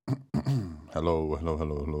Hello, hello,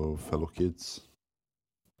 hello, hello, fellow kids.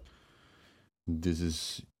 This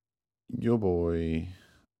is your boy,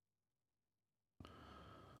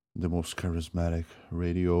 the most charismatic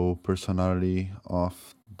radio personality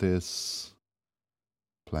of this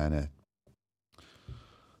planet.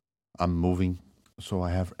 I'm moving, so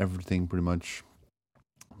I have everything pretty much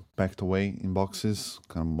packed away in boxes,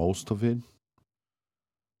 kind of most of it.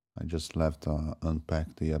 I just left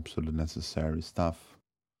unpacked the absolute necessary stuff.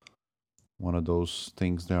 One of those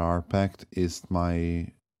things that are packed is my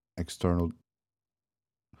external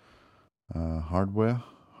hardware,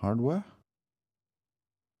 hard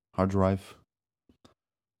drive,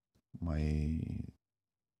 my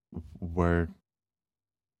where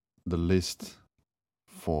the list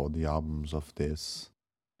for the albums of this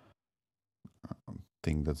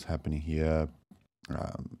thing that's happening here,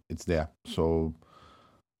 it's there. So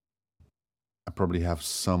I probably have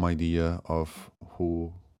some idea of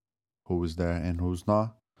who is there and who's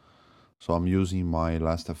not. So I'm using my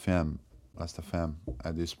Last FM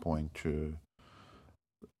at this point to.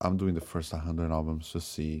 I'm doing the first 100 albums to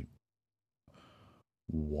see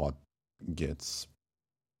what gets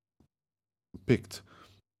picked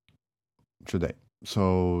today.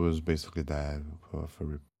 So it was basically that, a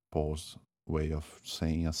very pause way of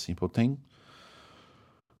saying a simple thing.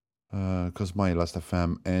 Because my Last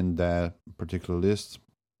FM and that particular list,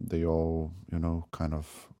 they all, kind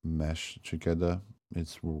of mesh together.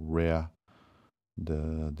 It's rare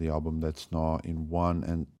the album that's not in one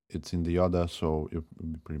and it's in the other, so it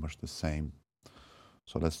would be pretty much the same.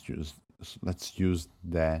 So let's use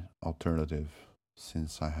that alternative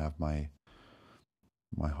since I have my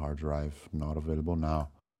hard drive not available now.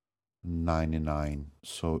 99.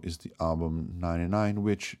 So is the album 99,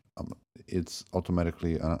 which it's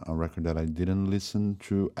automatically a record that I didn't listen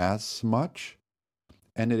to as much,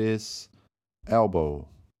 and it is Elbow,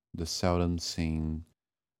 the Seldom Seen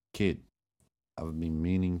Kid. I've been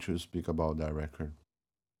meaning to speak about that record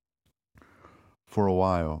for a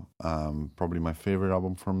while. Probably my favorite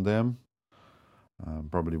album from them.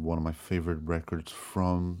 Probably one of my favorite records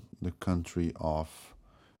from the country of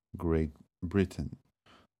Great Britain.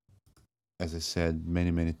 As I said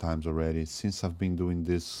many times already, since I've been doing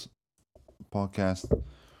this podcast,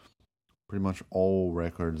 pretty much all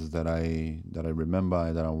records that I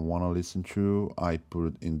remember that I want to listen to, I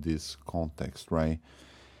put in this context, right?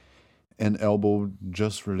 And Elbow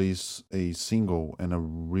just released a single and a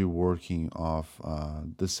reworking of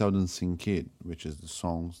the Seldom Seen Kid, which is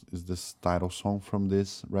this title song from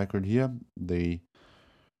this record here. They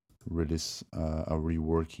released a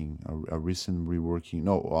reworking, a recent reworking,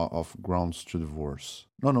 of Grounds to Divorce.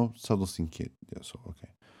 No, Seldom Seen Kid. Yeah, so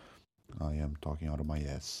okay, I am talking out of my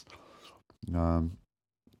ass. Um,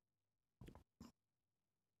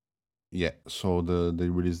 yeah, so they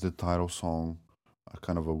released the title song, a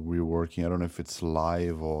kind of a reworking. I don't know if it's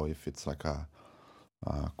live or if it's like a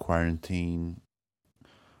quarantine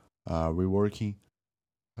reworking.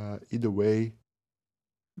 Either way,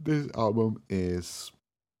 this album is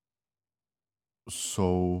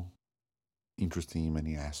so interesting in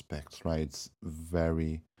many aspects, right? It's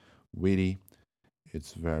very witty,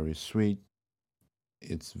 it's very sweet,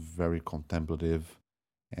 it's very contemplative,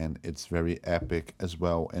 and it's very epic as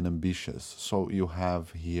well and ambitious. So you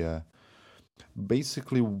have here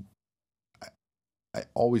basically, I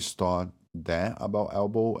always thought that about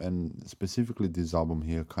Elbow, and specifically this album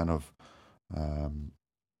here kind of um,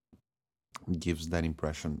 gives that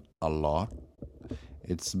impression a lot.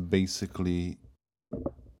 It's basically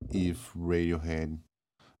if Radiohead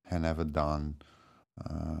had never done,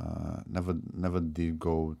 never did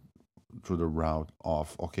go through the route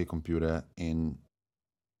of OK Computer in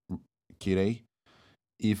Kirei,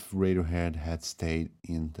 if Radiohead had stayed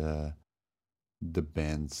in the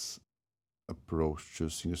band's approach to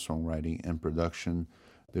singer songwriting and production,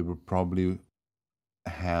 they would probably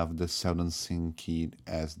have the Seldom Seen Kid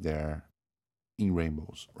as their In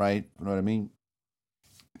Rainbows, right? You know what I mean?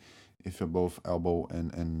 If you're both Elbow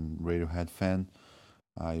and Radiohead fan,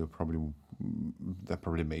 you probably that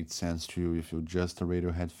probably made sense to you. If you're just a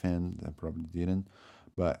Radiohead fan, that probably didn't.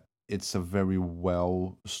 But it's a very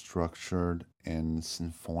well structured and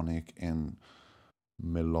symphonic and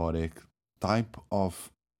melodic type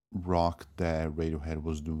of rock that Radiohead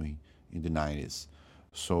was doing in the 90s.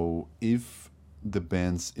 So if the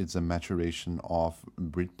band's it's a maturation of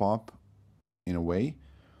Britpop in a way,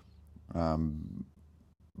 um,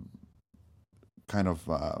 kind of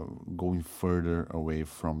going further away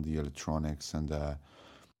from the electronics and the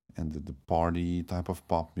party type of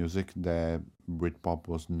pop music that Britpop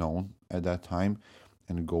was known at that time,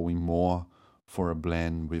 and going more for a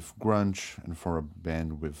blend with grunge and for a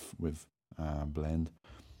blend with blend,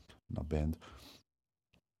 not band,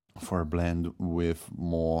 for a blend with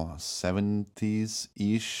more 70s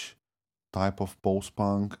ish type of post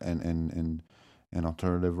punk and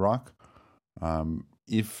alternative rock.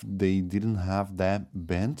 If they didn't have that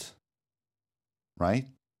bent, right,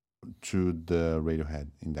 to the Radiohead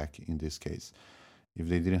in this case, if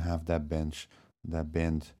they didn't have that bent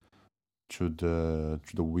to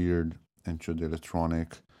the weird and to the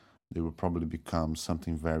electronic, they would probably become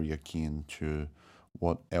something very akin to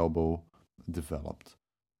what Elbow developed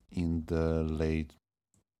in the late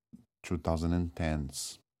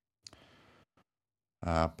 2010s.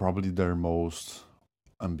 Probably their most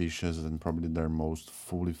ambitious and probably their most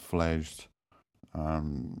fully fledged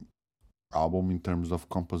um, album in terms of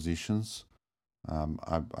compositions.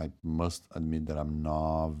 I must admit that I'm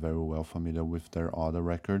not very well familiar with their other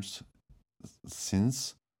records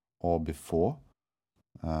since or before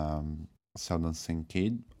Seldom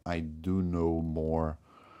Kid. I do know more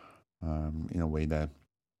in a way that,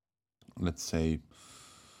 let's say,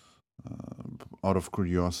 out of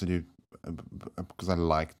curiosity, because I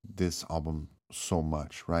liked this album so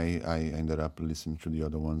much, right? I ended up listening to the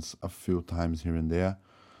other ones a few times here and there,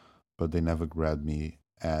 but they never grabbed me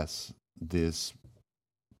as this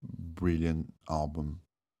brilliant album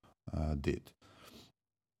did.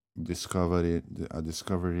 Discovered it. I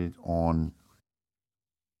discovered it on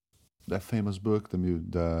that famous book, the Mil,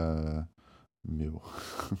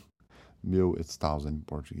 Mil. It's thousand in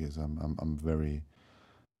Portuguese. I'm very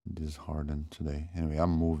disheartened today. Anyway,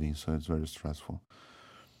 I'm moving, so it's very stressful.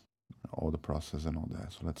 All the process and all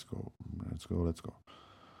that. So let's go. Let's go.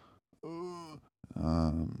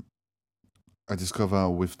 Um, I discover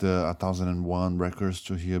with the 1001 records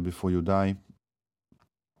to hear before you die.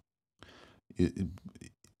 It, it,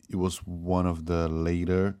 it was one of the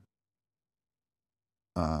later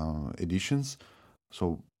editions.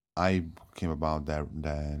 So I came about that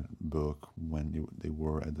book when they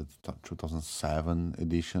were at the 2007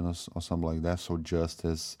 edition or something like that. So just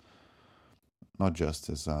as not just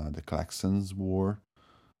as the Claxons were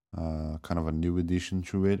kind of a new addition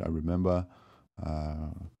to it. I remember uh,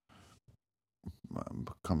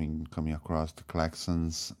 coming across the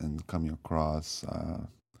Claxons and coming across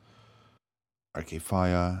Arcade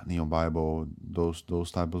Fire, Neon Bible, those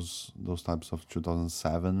types of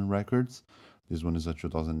 2007 records. This one is a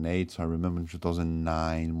 2008, so I remember in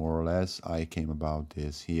 2009 more or less I came about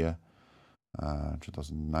this here,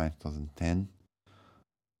 2009, 2010,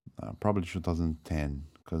 probably 2010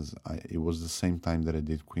 because it was the same time that I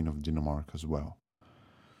did Queen of Denmark as well.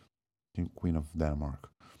 Queen of Denmark.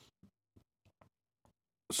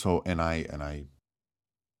 So and I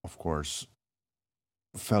of course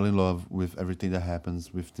fell in love with everything that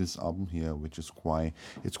happens with this album here, which is quite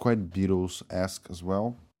Beatles esque as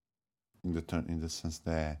well, in the sense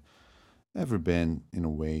that every band, in a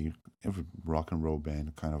way, every rock and roll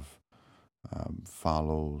band kind of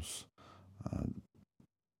follows uh,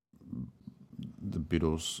 the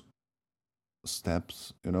Beatles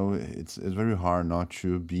steps. It's very hard not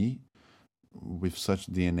to be with such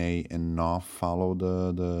DNA and not follow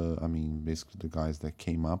the I mean basically the guys that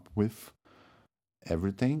came up with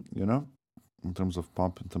everything, in terms of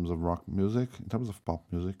pop, in terms of rock music, in terms of pop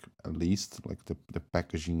music, at least, like the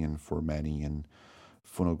packaging and formatting and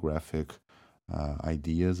phonographic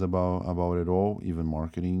ideas about it all, even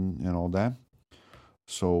marketing and all that.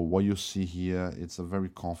 So what you see here, it's a very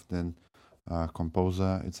confident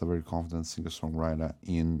composer, it's a very confident singer-songwriter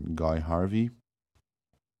in Guy Harvey.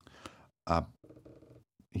 Uh,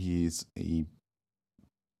 he's a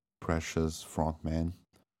precious frontman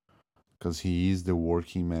because he is the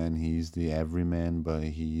working man, he is the everyman, but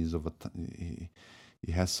he is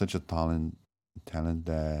he has such a talent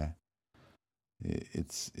that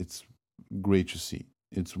it's great to see.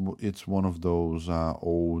 It's one of those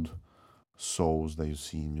old souls that you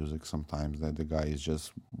see in music sometimes, that the guy is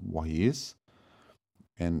just what he is,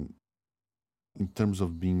 and in terms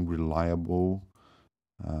of being reliable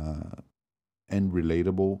uh, and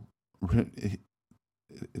relatable.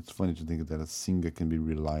 It's funny to think that a singer can be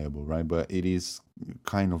reliable, right? But it is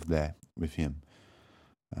kind of that with him.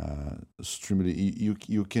 Extremely,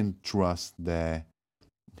 you can trust that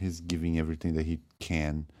he's giving everything that he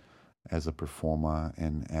can as a performer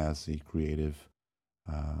and as a creative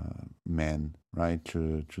man, right?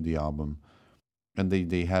 To the album, and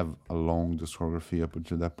they have a long discography up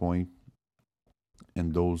until that point,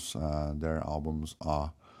 and those their albums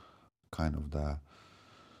are kind of the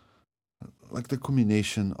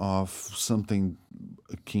culmination of something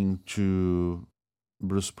akin to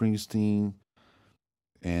Bruce Springsteen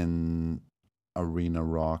and arena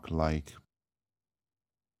rock, like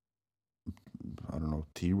I don't know,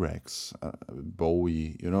 T-Rex,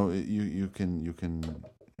 Bowie. You can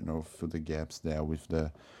fill the gaps there with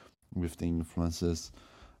the influences.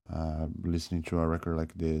 Listening to a record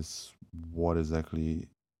like this, what exactly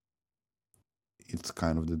it's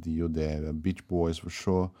kind of the deal there. Beach Boys for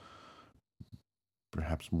sure,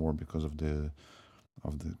 perhaps more because of the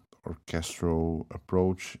orchestral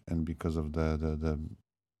approach and because of the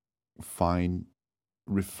fine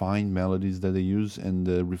refined melodies that they use and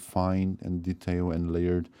the refined and detailed and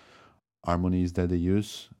layered harmonies that they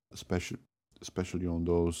use, especially on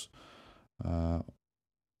those uh,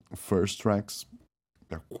 first tracks.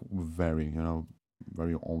 They're very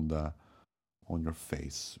very on your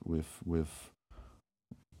face with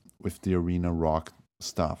the arena rock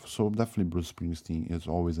stuff. So definitely Bruce Springsteen is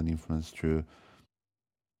always an influence to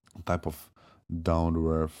type of down to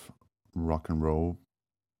earth rock and roll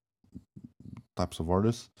types of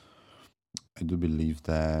artists. I do believe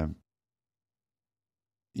that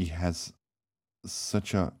he has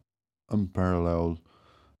such a unparalleled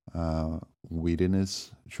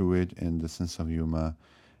wittiness to it and the sense of humor,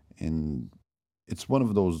 and it's one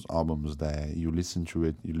of those albums that you listen to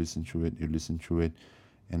it, you listen to it, you listen to it,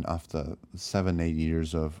 and after 7 8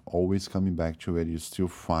 years of always coming back to it, you still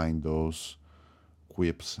find those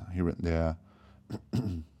quips here and there,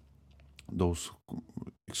 those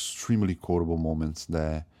extremely quotable moments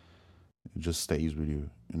that just stays with you.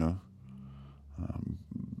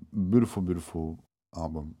 Beautiful, beautiful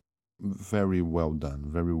album, very well done,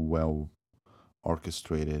 very well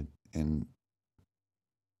orchestrated, and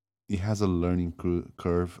it has a learning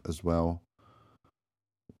curve as well.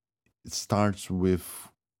 It starts with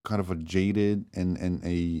kind of a jaded and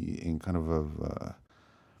kind of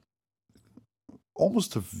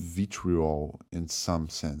almost a vitriol in some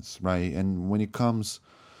sense, right? And when it comes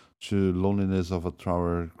to Loneliness of a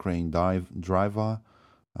Tower Crane Driver,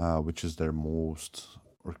 which is their most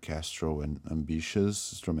orchestral and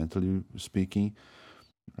ambitious, instrumentally speaking,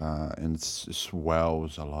 and it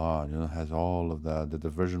swells a lot. Has all of the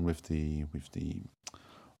version with the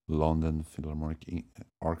London Philharmonic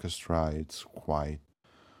Orchestra. It's quite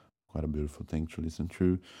a beautiful thing to listen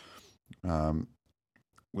to. Um,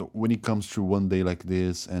 when it comes to One Day Like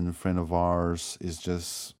This and Friend of Ours, is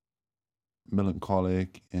just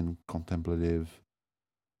melancholic and contemplative.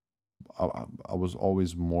 I was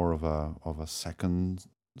always more of a second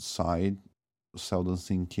side Seldom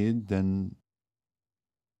Seen Kid than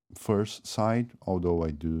first side, although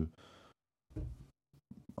I do.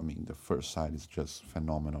 I mean, the first side is just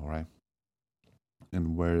phenomenal, right?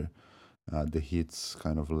 And where the hits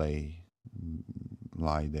kind of lie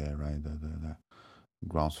there, right? The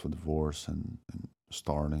Grounds for Divorce and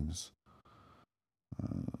Starlings,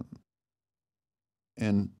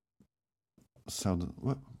 and Seldom.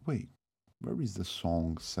 Wait, where is the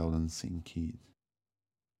song Seldom Seen Kid?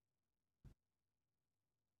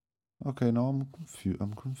 Okay, now I'm confused.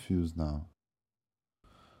 I'm confused now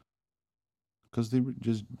because they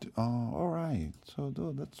just. Oh, all right. So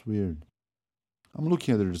that's weird. I'm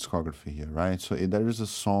looking at their discography here, right? So there is a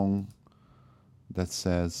song that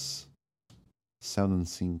says "Seldom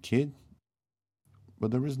Seen Kid," but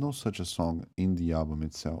there is no such a song in the album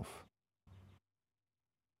itself.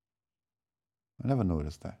 I never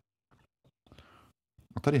noticed that.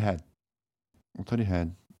 I thought he had. I thought he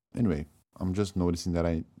had. Anyway, I'm just noticing that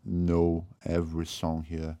I know every song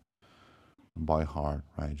here by heart,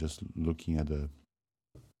 right? Just looking at the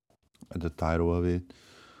title of it,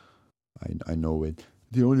 I know it.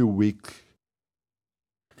 The only weak,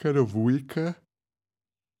 kind of weaker,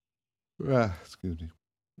 excuse me.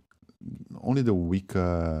 Only the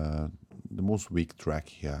most weak track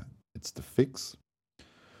here. It's the Fix,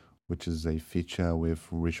 which is a feature with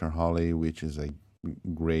Richard Hawley, which is a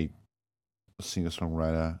great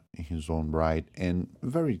singer-songwriter in his own right, and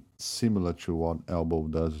very similar to what Elbow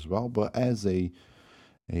does as well, but as a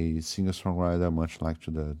singer-songwriter, much like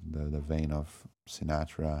to the vein of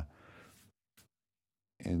Sinatra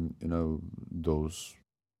and those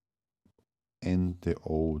and the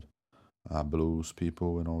old blues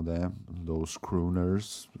people and all that, those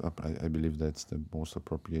crooners. I believe that's the most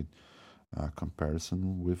appropriate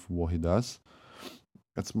comparison with what he does.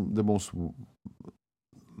 That's the most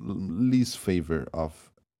least favorite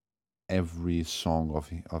of every song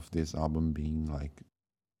of this album being like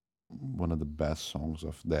one of the best songs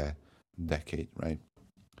of the decade, right?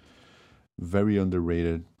 Very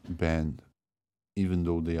underrated band, even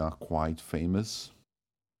though they are quite famous,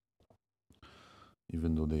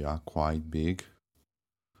 even though they are quite big.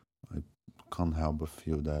 I can't help but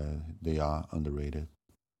feel that they are underrated.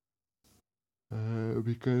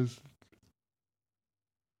 Because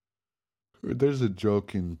there's a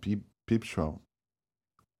joke in Peep Show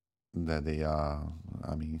that they are.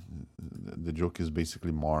 I mean, the joke is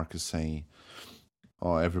basically Mark is saying,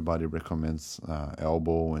 "Oh, everybody recommends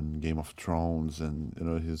Elbow and Game of Thrones," and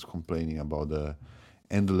he's complaining about the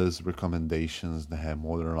endless recommendations that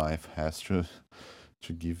modern life has to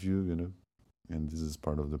give you. And this is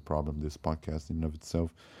part of the problem. This podcast in and of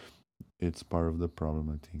itself, it's part of the problem,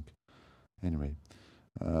 I think. Anyway,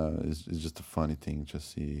 it's just a funny thing to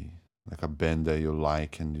see like a band that you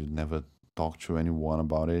like and you never talk to anyone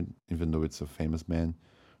about it, even though it's a famous band.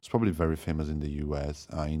 It's probably very famous in the US,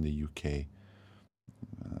 in the UK.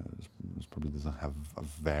 It probably doesn't have a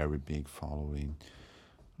very big following.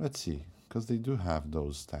 Let's see, because they do have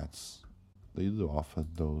those stats. They do offer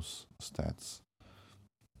those stats.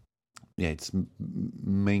 Yeah, it's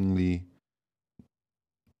mainly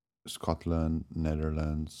Scotland,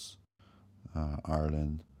 Netherlands,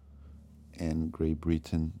 Ireland, and Great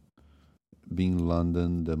Britain. Being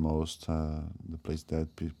London, the place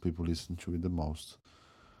that people listen to it the most.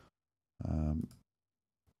 Um,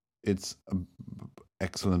 it's an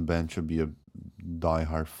excellent band to be a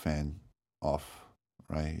diehard fan of,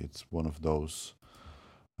 right? It's one of those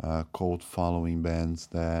cult following bands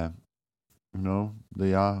that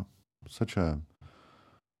they are such a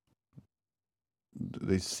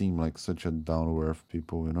they seem like such a down to earth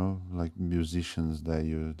people, like musicians that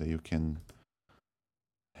you can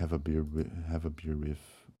have a beer with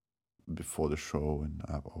before the show and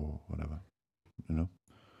or whatever, you know.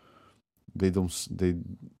 They don't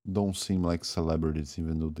seem like celebrities,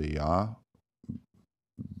 even though they are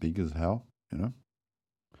big as hell, you know.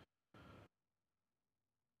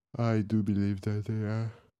 I do believe that they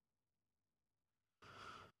are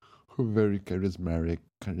very charismatic,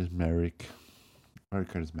 very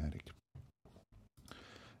charismatic.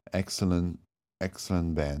 Excellent,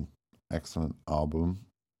 excellent band, excellent album.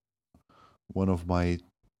 One of my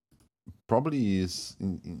probably is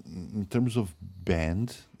in terms of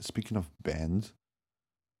band. Speaking of band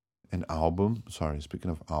and album, sorry,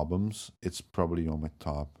 speaking of albums, it's probably on my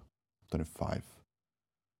top 25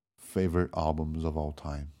 favorite albums of all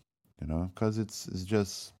time. Because it's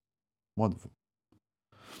just wonderful.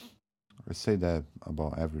 I say that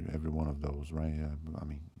about every one of those, right? I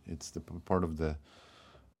mean, it's the part of the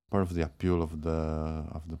appeal of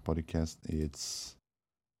the podcast. It's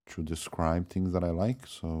to describe things that I like.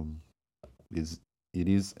 So is it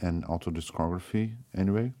is an autodiscography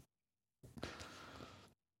anyway.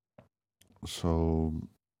 So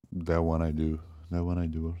that one I do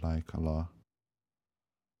like a lot.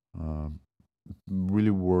 Um,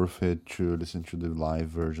 really worth it to listen to the live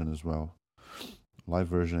version as well. Live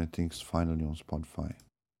version I think is finally on Spotify.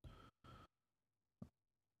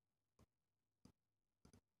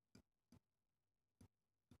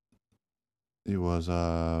 It was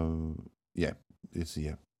yeah, it's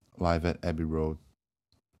yeah, live at Abbey Road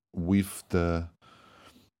with the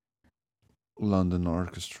London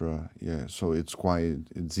Orchestra. Yeah, so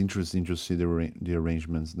it's interesting to see the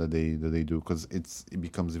arrangements that they do, because it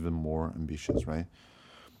becomes even more ambitious, right?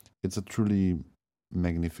 It's a truly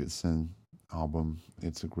magnificent album.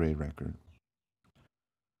 It's a great record.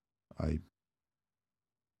 I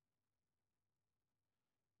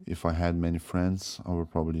If I had many friends, I would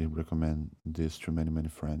probably recommend this to many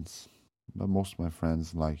friends. But most of my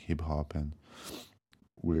friends like hip hop and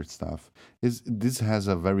weird stuff. Is This has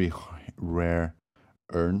a very rare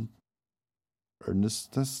earn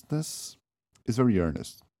earnestness. It's very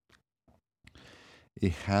earnest.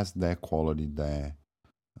 It has that quality that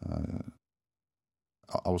uh,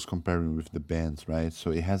 I was comparing with the bands, right? So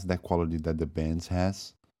it has that quality that the bands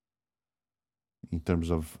has in terms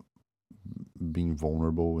of being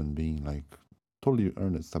vulnerable and being like totally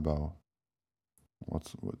earnest about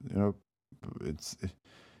what. It's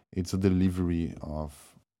it's a delivery of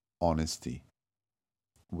honesty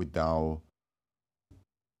without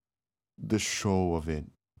the show of it,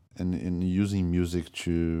 and using music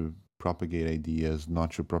to propagate ideas,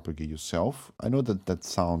 not to propagate yourself. I know that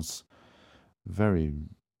sounds very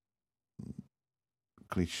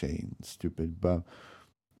cliche and stupid, but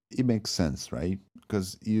it makes sense, right?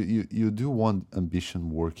 Because you do want ambition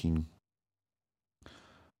working.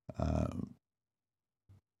 Uh,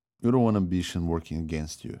 you don't want ambition working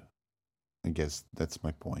against you. I guess that's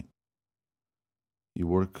my point. You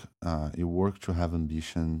work to have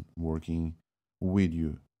ambition working with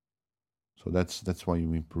you. So that's why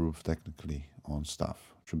you improve technically on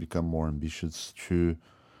stuff to become more ambitious, to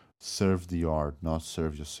serve the art, not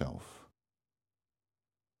serve yourself.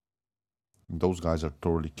 Those guys are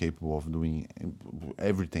totally capable of doing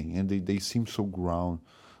everything, and they seem so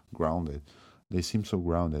grounded. They seem so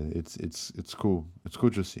grounded. It's cool. It's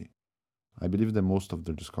cool to see. I believe that most of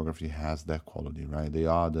their discography has that quality, right? They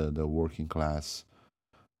are the working class.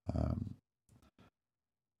 Um,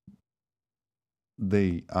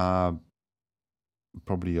 they are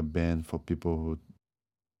probably a band for people who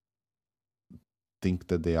think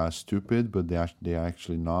that they are stupid, but they are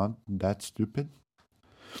actually not that stupid.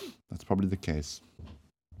 That's probably the case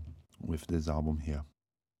with this album here.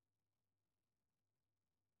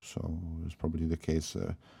 So it's probably the case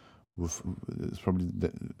with it's probably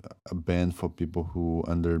a band for people who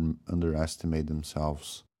underestimate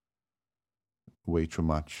themselves way too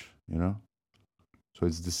much, you know. So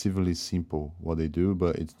it's deceivingly simple what they do,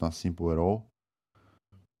 but it's not simple at all.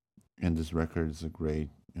 And this record is a great,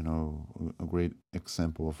 a great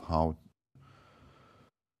example of how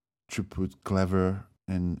to put clever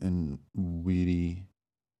and witty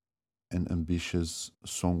and ambitious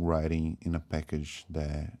songwriting in a package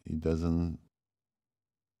that it doesn't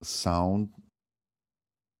sound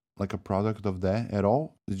like a product of that at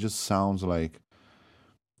all. It just sounds like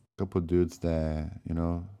a couple dudes that,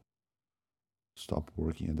 stopped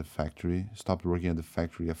working at the factory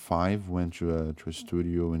at 5, went to a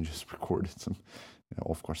studio and just recorded some.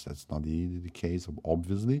 Of course, that's not the case,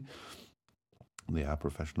 obviously. They are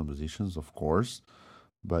professional musicians, of course,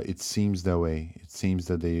 but it seems that way. It seems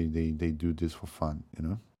that they do this for fun,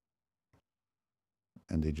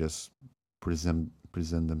 and they just present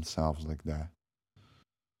themselves like that.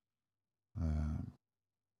 Um,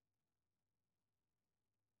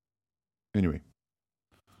 anyway,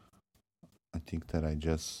 I think that I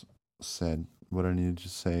just said what I needed to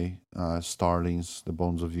say. Starlings, The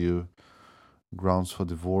Bones of You, Grounds for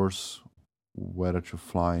Divorce, Whether to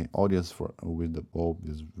Fly, Audience for with the Bulb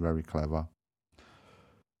is very clever.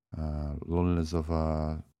 Loneliness of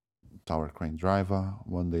a Tower Crane Driver,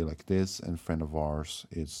 One Day Like This, and Friend of Ours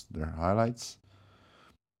is their highlights.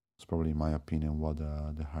 It's probably, in my opinion, what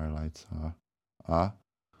the highlights are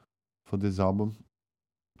for this album.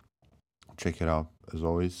 Check it out. As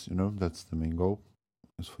always, that's the main goal,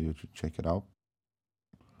 is for you to check it out.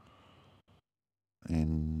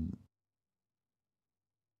 And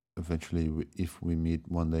eventually, if we meet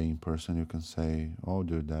one day in person, you can say, oh,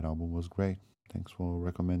 dude, that album was great. Thanks for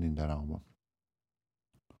recommending that album.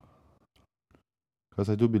 Because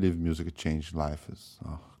I do believe music changed life.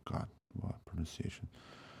 Oh, God, what pronunciation.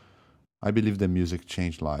 I believe that music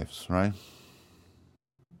changed lives, right?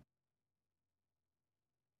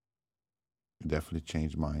 It definitely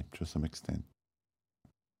changed mine to some extent.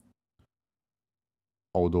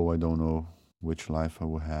 Although I don't know which life I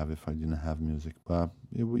would have if I didn't have music, but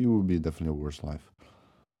it would be definitely a worse life.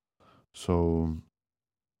 So,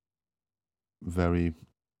 very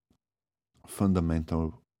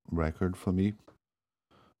fundamental record for me.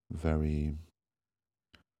 Very,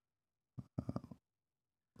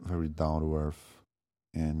 very down to earth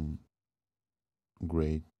and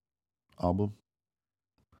great album.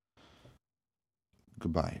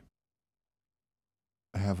 Goodbye.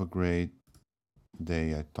 Have a great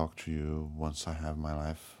day. I talk to you once I have my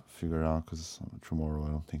life figured out, because tomorrow I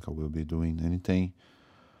don't think I will be doing anything.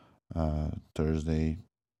 Thursday,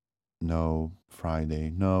 no.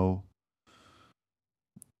 Friday, no.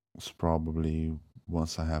 It's probably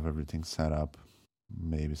once I have everything set up,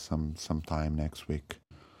 maybe sometime next week.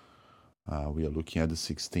 We are looking at the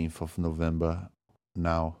 16th of November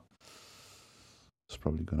now. It's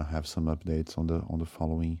probably gonna have some updates on the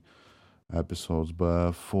following episodes.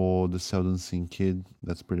 But for the Seldom Seen Kid,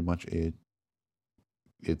 that's pretty much it.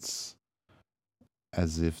 It's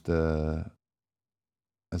as if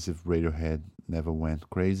Radiohead never went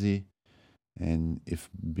crazy, and if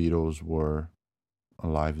Beatles were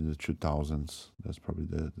alive in the 2000s, that's probably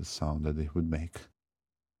the sound that they would make.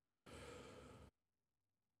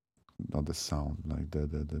 Not the sound, like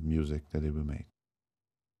the music that they would make.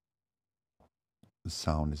 The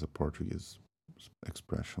sound is a Portuguese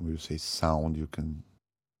expression. When you say sound, you can,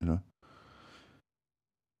 you know,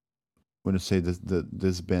 when you say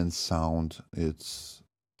this band's sound, it's,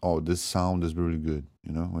 oh, this sound is really good.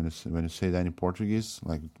 When you say that in Portuguese,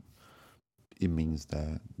 like, it means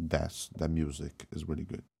that music is really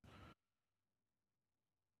good.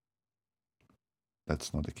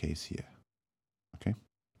 That's not the case here. Okay.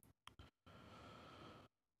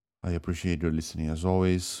 I appreciate your listening as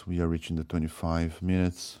always. We are reaching the 25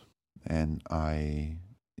 minutes, and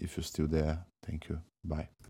if you're still there, thank you. Bye.